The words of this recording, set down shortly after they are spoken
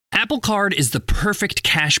Apple Card is the perfect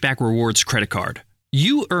cashback rewards credit card.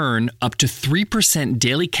 You earn up to 3%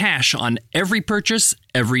 daily cash on every purchase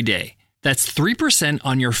every day. That's 3%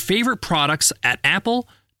 on your favorite products at Apple,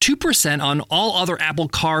 2% on all other Apple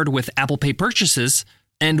Card with Apple Pay purchases,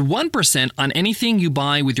 and 1% on anything you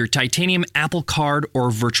buy with your titanium Apple Card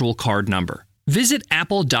or virtual card number. Visit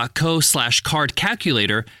apple.co/card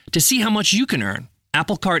calculator to see how much you can earn.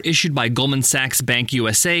 Apple Card issued by Goldman Sachs Bank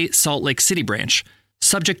USA, Salt Lake City branch.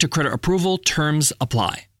 Subject to credit approval, terms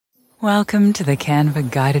apply. Welcome to the Canva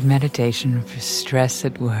guided meditation for stress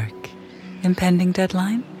at work. Impending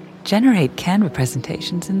deadline? Generate Canva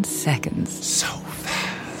presentations in seconds. So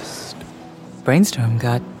fast. Brainstorm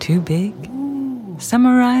got too big? Ooh.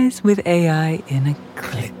 Summarize with AI in a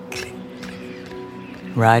click. Click.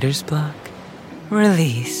 Writer's block?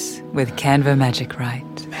 Release with Canva Magic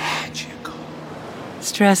Write. Magical.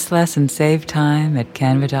 Stress less and save time at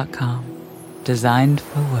canva.com. Designed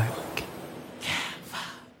for work.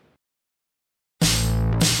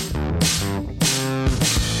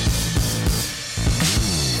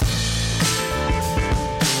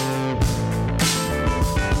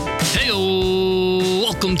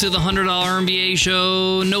 Welcome to the $100 MBA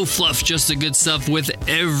show. No fluff, just the good stuff with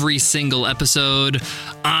every single episode.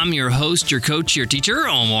 I'm your host, your coach, your teacher,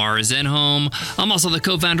 Omar Zenhom. I'm also the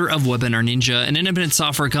co-founder of Webinar Ninja, an independent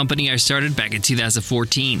software company I started back in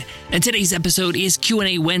 2014. And today's episode is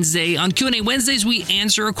Q&A Wednesday. On Q&A Wednesdays, we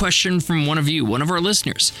answer a question from one of you, one of our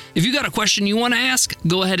listeners. If you got a question you want to ask,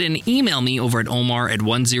 go ahead and email me over at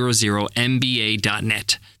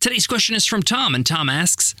omar@100mba.net. Today's question is from Tom, and Tom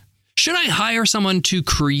asks, should I hire someone to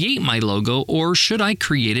create my logo or should I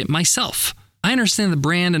create it myself? I understand the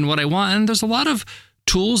brand and what I want, and there's a lot of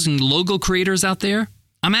tools and logo creators out there.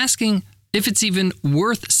 I'm asking if it's even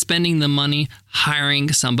worth spending the money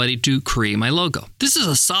hiring somebody to create my logo. This is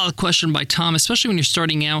a solid question by Tom, especially when you're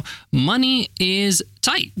starting out. Money is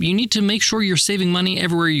tight. You need to make sure you're saving money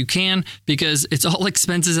everywhere you can because it's all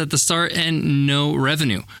expenses at the start and no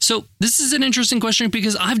revenue. So this is an interesting question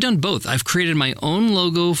because I've done both. I've created my own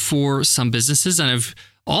logo for some businesses and I've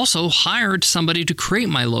also hired somebody to create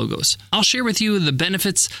my logos. I'll share with you the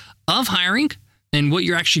benefits of hiring and what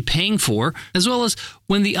you're actually paying for, as well as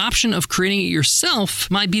when the option of creating it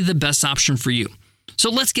yourself might be the best option for you.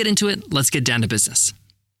 So let's get into it. Let's get down to business.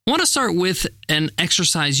 I want to start with an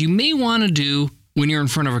exercise you may want to do when you're in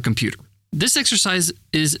front of a computer. This exercise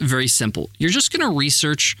is very simple. You're just going to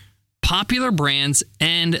research popular brands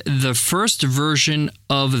and the first version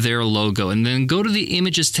of their logo, and then go to the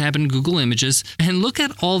Images tab in Google Images and look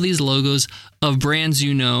at all these logos of brands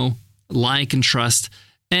you know, like, and trust.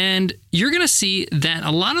 And you're going to see that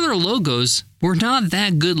a lot of their logos were not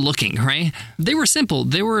that good looking, right? They were simple.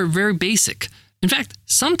 They were very basic. In fact,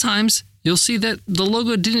 sometimes you'll see that the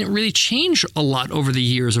logo didn't really change a lot over the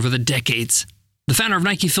years, over the decades. The founder of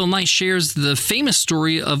Nike, Phil Knight, shares the famous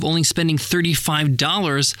story of only spending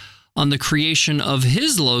 $35 on the creation of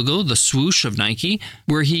his logo, the swoosh of Nike,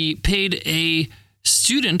 where he paid a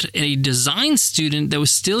student, a design student that was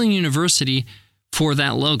still in university for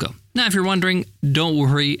that logo. Now, if you're wondering, don't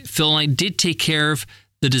worry. Phil Knight did take care of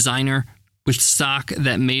the designer with stock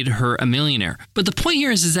that made her a millionaire. But the point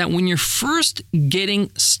here is that when you're first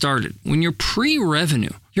getting started, when you're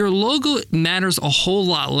pre-revenue, your logo matters a whole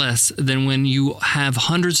lot less than when you have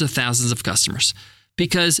hundreds of thousands of customers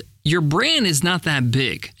because your brand is not that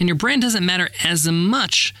big and your brand doesn't matter as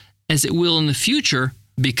much as it will in the future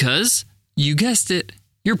because, you guessed it,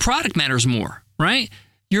 your product matters more, right?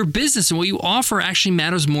 Your business and what you offer actually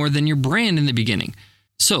matters more than your brand in the beginning.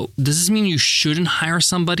 So, does this mean you shouldn't hire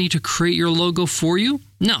somebody to create your logo for you?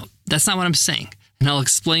 No, that's not what I'm saying. And I'll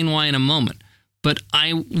explain why in a moment. But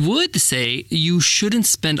I would say you shouldn't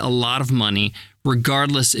spend a lot of money,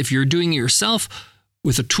 regardless if you're doing it yourself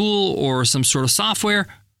with a tool or some sort of software,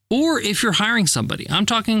 or if you're hiring somebody. I'm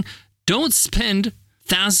talking, don't spend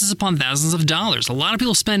thousands upon thousands of dollars. A lot of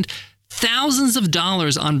people spend thousands of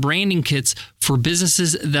dollars on branding kits for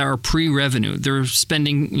businesses that are pre-revenue. They're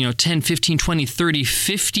spending, $10, $15, $20, $30,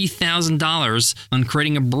 $50,000 on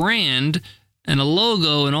creating a brand and a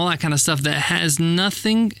logo and all that kind of stuff that has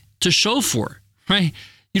nothing to show for, right?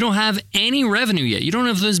 You don't have any revenue yet. You don't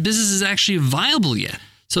know if those businesses are actually viable yet.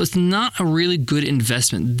 So it's not a really good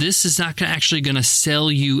investment. This is not actually going to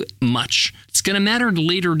sell you much. It's going to matter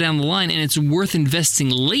later down the line, and it's worth investing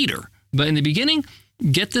later. But in the beginning,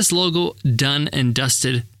 get this logo done and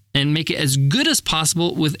dusted and make it as good as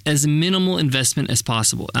possible with as minimal investment as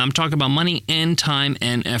possible. I'm talking about money and time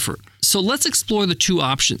and effort. So let's explore the two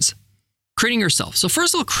options. Creating yourself. So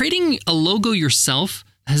first of all, creating a logo yourself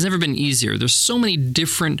has never been easier. There's so many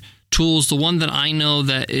different tools. The one that I know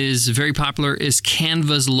that is very popular is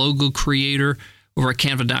Canva's Logo Creator over at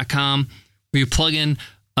canva.com, where you plug in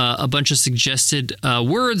a bunch of suggested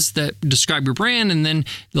words that describe your brand, and then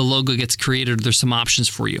the logo gets created. There's some options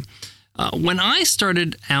for you. When I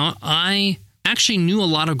started out, I actually knew a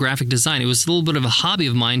lot of graphic design. It was a little bit of a hobby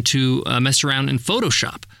of mine to mess around in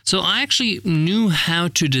Photoshop. So I actually knew how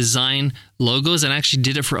to design logos, and I actually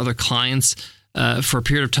did it for other clients for a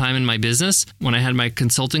period of time in my business when I had my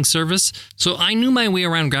consulting service. So I knew my way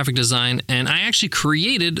around graphic design, and I actually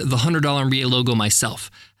created the $100 MBA logo myself.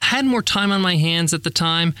 I had more time on my hands at the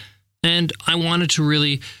time, and I wanted to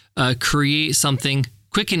really create something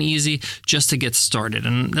quick and easy just to get started,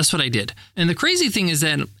 and that's what I did. And the crazy thing is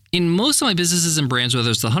that in most of my businesses and brands, whether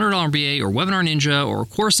it's the $100 MBA or Webinar Ninja or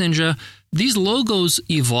Course Ninja, these logos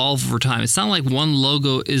evolve over time. It's not like one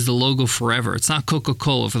logo is the logo forever. It's not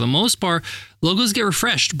Coca-Cola. For the most part, logos get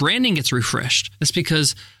refreshed. Branding gets refreshed. That's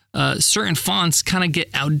because certain fonts kind of get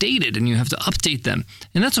outdated and you have to update them.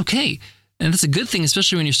 And that's okay. And that's a good thing,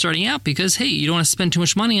 especially when you're starting out, because, hey, you don't want to spend too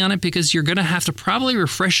much money on it because you're going to have to probably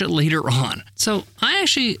refresh it later on. So I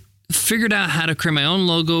actually figured out how to create my own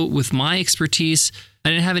logo with my expertise. I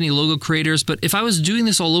didn't have any logo creators, but if I was doing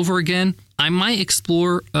this all over again, I might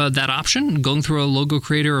explore that option, going through a logo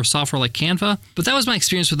creator or software like Canva. But that was my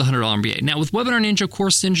experience with the $100 MBA. Now, with Webinar Ninja,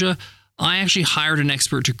 Course Ninja, I actually hired an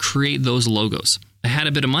expert to create those logos. I had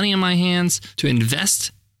a bit of money in my hands to invest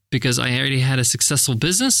because I already had a successful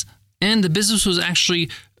business, and the business was actually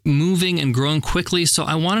moving and growing quickly. So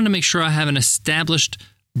I wanted to make sure I have an established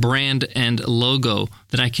brand and logo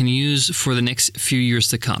that I can use for the next few years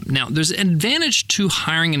to come. Now, there's an advantage to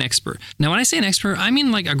hiring an expert. Now, when I say an expert, I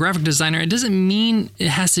mean like a graphic designer. It doesn't mean it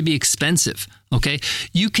has to be expensive, okay?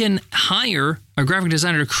 You can hire a graphic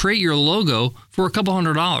designer to create your logo for a couple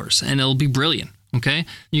 $100, and it'll be brilliant. Okay,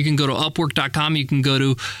 you can go to Upwork.com, you can go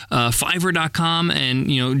to Fiverr.com,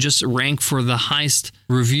 and just rank for the highest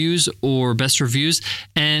reviews or best reviews,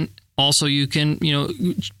 and also you can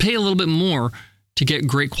pay a little bit more to get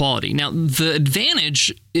great quality. Now, the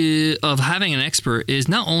advantage of having an expert is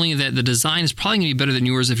not only that the design is probably going to be better than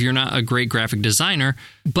yours if you're not a great graphic designer,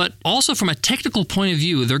 but also from a technical point of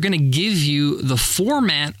view, they're going to give you the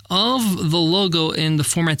format of the logo in the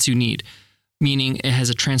formats you need. Meaning it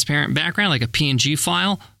has a transparent background, like a PNG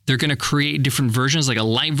file. They're going to create different versions, like a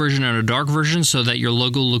light version and a dark version, so that your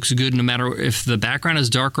logo looks good no matter if the background is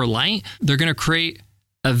dark or light. They're going to create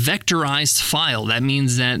a vectorized file. That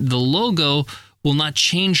means that the logo will not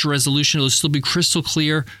change resolution. It'll still be crystal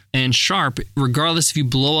clear and sharp, regardless if you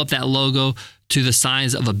blow up that logo to the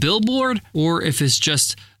size of a billboard or if it's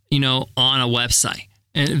just, on a website.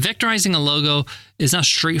 And vectorizing a logo is not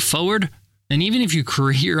straightforward. And even if you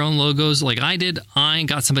create your own logos like I did, I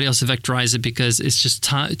got somebody else to vectorize it because it's just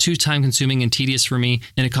too time consuming and tedious for me,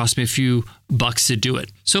 and it cost me a few bucks to do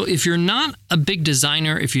it. So if you're not a big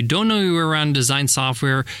designer, if you don't know your way around design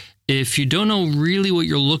software, if you don't know really what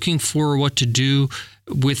you're looking for or what to do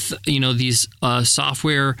with these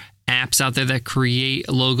software apps out there that create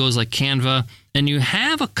logos like Canva, and you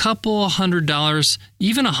have a couple $100,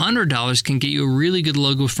 even $100 can get you a really good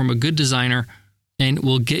logo from a good designer, and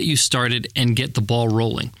will get you started and get the ball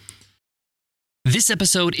rolling. This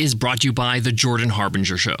episode is brought to you by The Jordan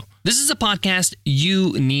Harbinger Show. This is a podcast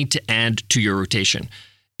you need to add to your rotation.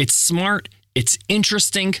 It's smart, it's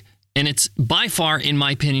interesting, and it's by far, in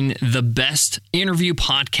my opinion, the best interview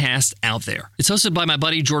podcast out there. It's hosted by my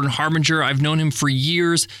buddy Jordan Harbinger. I've known him for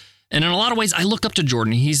years, and in a lot of ways, I look up to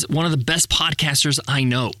Jordan. He's one of the best podcasters I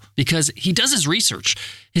know because he does his research.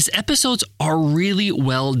 His episodes are really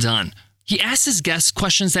well done. He asks his guests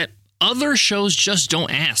questions that other shows just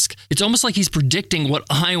don't ask. It's almost like he's predicting what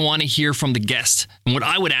I want to hear from the guest and what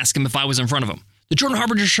I would ask him if I was in front of him. The Jordan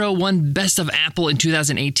Harbinger Show won Best of Apple in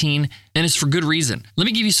 2018, and it's for good reason. Let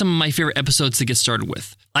me give you some of my favorite episodes to get started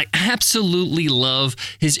with. I absolutely love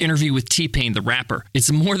his interview with T-Pain, the rapper.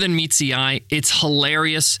 It's more than meets the eye. It's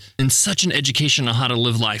hilarious and such an education on how to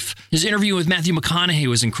live life. His interview with Matthew McConaughey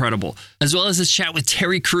was incredible, as well as his chat with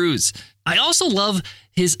Terry Crews. I also love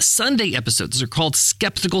his Sunday episodes. They're called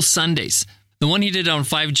Skeptical Sundays. The one he did on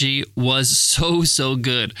 5G was so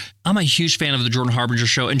good. I'm a huge fan of the Jordan Harbinger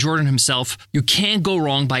Show and Jordan himself. You can't go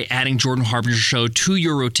wrong by adding Jordan Harbinger Show to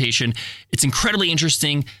your rotation. It's incredibly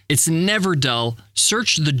interesting. It's never dull.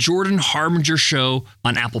 Search the Jordan Harbinger Show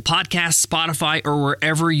on Apple Podcasts, Spotify, or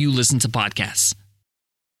wherever you listen to podcasts.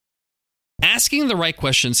 Asking the right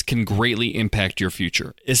questions can greatly impact your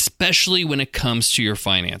future, especially when it comes to your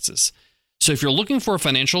finances. So if you're looking for a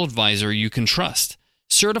financial advisor you can trust,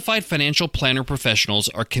 certified financial planner professionals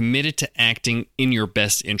are committed to acting in your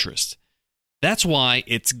best interest. That's why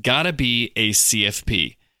it's gotta be a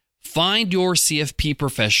CFP. Find your CFP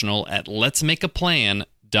professional at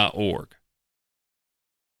letsmakeaplan.org.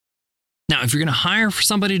 Now, if you're going to hire for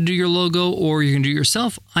somebody to do your logo or you're going to do it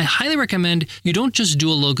yourself, I highly recommend you don't just do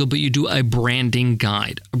a logo, but you do a branding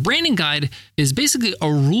guide. A branding guide is basically a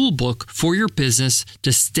rule book for your business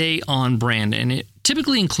to stay on brand. And it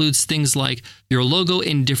typically includes things like your logo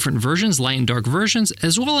in different versions, light and dark versions,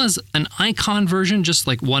 as well as an icon version, just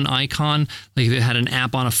like one icon, like if it had an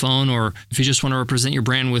app on a phone, or if you just want to represent your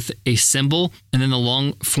brand with a symbol, and then the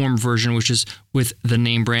long form version, which is with the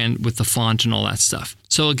name brand, with the font and all that stuff.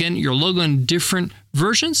 So again, your logo in different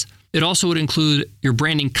versions. It also would include your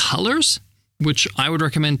branding colors, which I would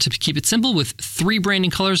recommend to keep it simple with 3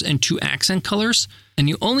 branding colors and 2 accent colors. And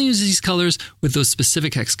you only use these colors with those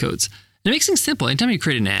specific hex codes. It makes things simple. Anytime you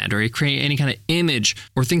create an ad or you create any kind of image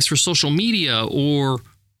or things for social media or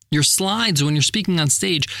your slides when you're speaking on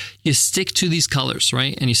stage, you stick to these colors,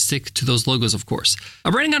 right? And you stick to those logos, of course.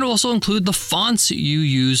 A branding guide will also include the fonts you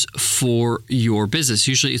use for your business.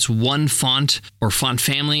 Usually it's one font or font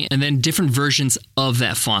family and then different versions of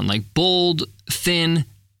that font, like bold, thin,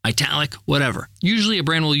 italic, whatever. Usually a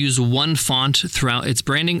brand will use one font throughout its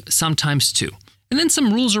branding, sometimes 2. And then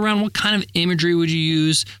some rules around what kind of imagery would you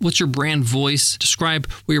use? What's your brand voice?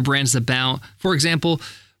 Describe what your brand's about. For example,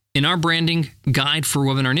 in our branding guide for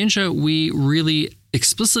Webinar Ninja, we really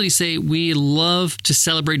explicitly say we love to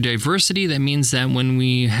celebrate diversity. That means that when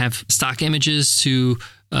we have stock images to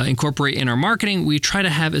incorporate in our marketing, we try to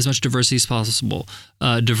have as much diversity as possible.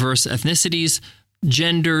 Diverse ethnicities,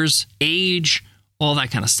 genders, age, all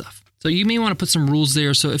that kind of stuff. So you may want to put some rules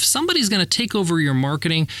there. So if somebody's going to take over your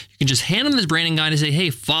marketing, you can just hand them this branding guide and say, hey,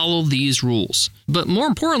 follow these rules. But more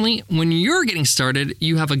importantly, when you're getting started,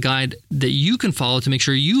 you have a guide that you can follow to make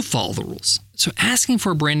sure you follow the rules. So asking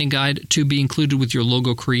for a branding guide to be included with your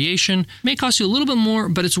logo creation may cost you a little bit more,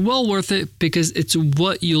 but it's well worth it because it's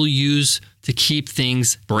what you'll use to keep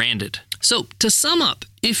things branded. So to sum up,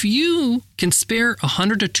 if you can spare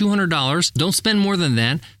 $100 to $200, don't spend more than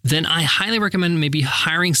that, then I highly recommend maybe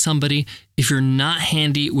hiring somebody if you're not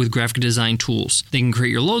handy with graphic design tools. They can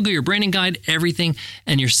create your logo, your branding guide, everything,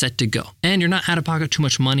 and you're set to go. And you're not out of pocket too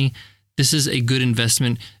much money. This is a good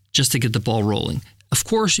investment just to get the ball rolling. Of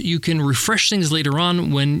course, you can refresh things later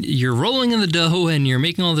on when you're rolling in the dough and you're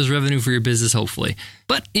making all this revenue for your business, hopefully.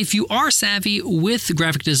 But if you are savvy with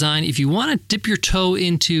graphic design, if you want to dip your toe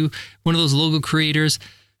into one of those logo creators,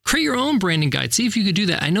 create your own branding guide. See if you could do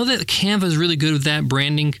that. I know that Canva is really good with that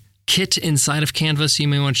branding kit inside of Canva, so you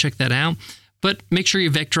may want to check that out. But make sure you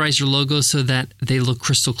vectorize your logos so that they look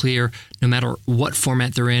crystal clear no matter what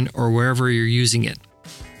format they're in or wherever you're using it.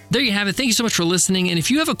 There you have it. Thank you so much for listening. And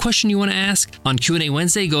if you have a question you want to ask on Q&A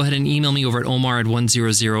Wednesday, go ahead and email me over at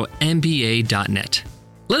omar@100mba.net.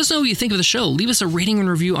 Let us know what you think of the show. Leave us a rating and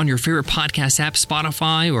review on your favorite podcast app,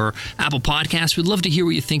 Spotify or Apple Podcasts. We'd love to hear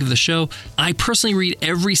what you think of the show. I personally read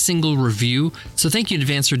every single review, so thank you in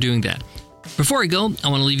advance for doing that. Before I go, I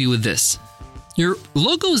want to leave you with this. Your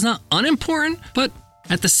logo is not unimportant, but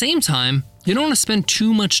at the same time, you don't want to spend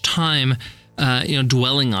too much time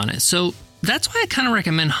dwelling on it. So that's why I kind of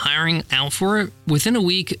recommend hiring out for it. Within a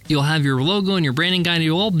week, you'll have your logo and your branding guide.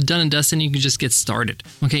 You're all done and dusted, and you can just get started.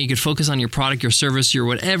 Okay, you can focus on your product, your service, your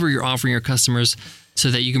whatever you're offering your customers so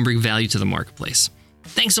that you can bring value to the marketplace.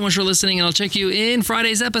 Thanks so much for listening, and I'll check you in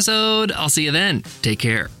Friday's episode. I'll see you then. Take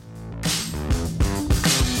care.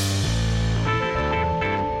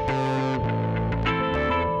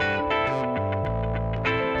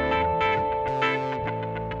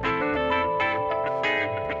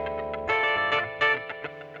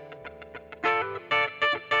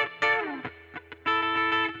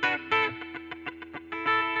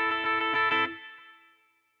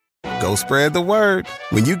 Go spread the word.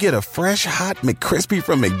 When you get a fresh, hot McCrispy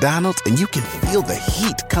from McDonald's and you can feel the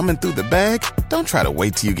heat coming through the bag, don't try to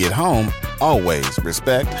wait till you get home. Always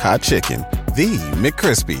respect hot chicken. The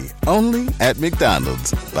McCrispy, only at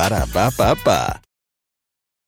McDonald's. Ba-da-ba-ba-ba.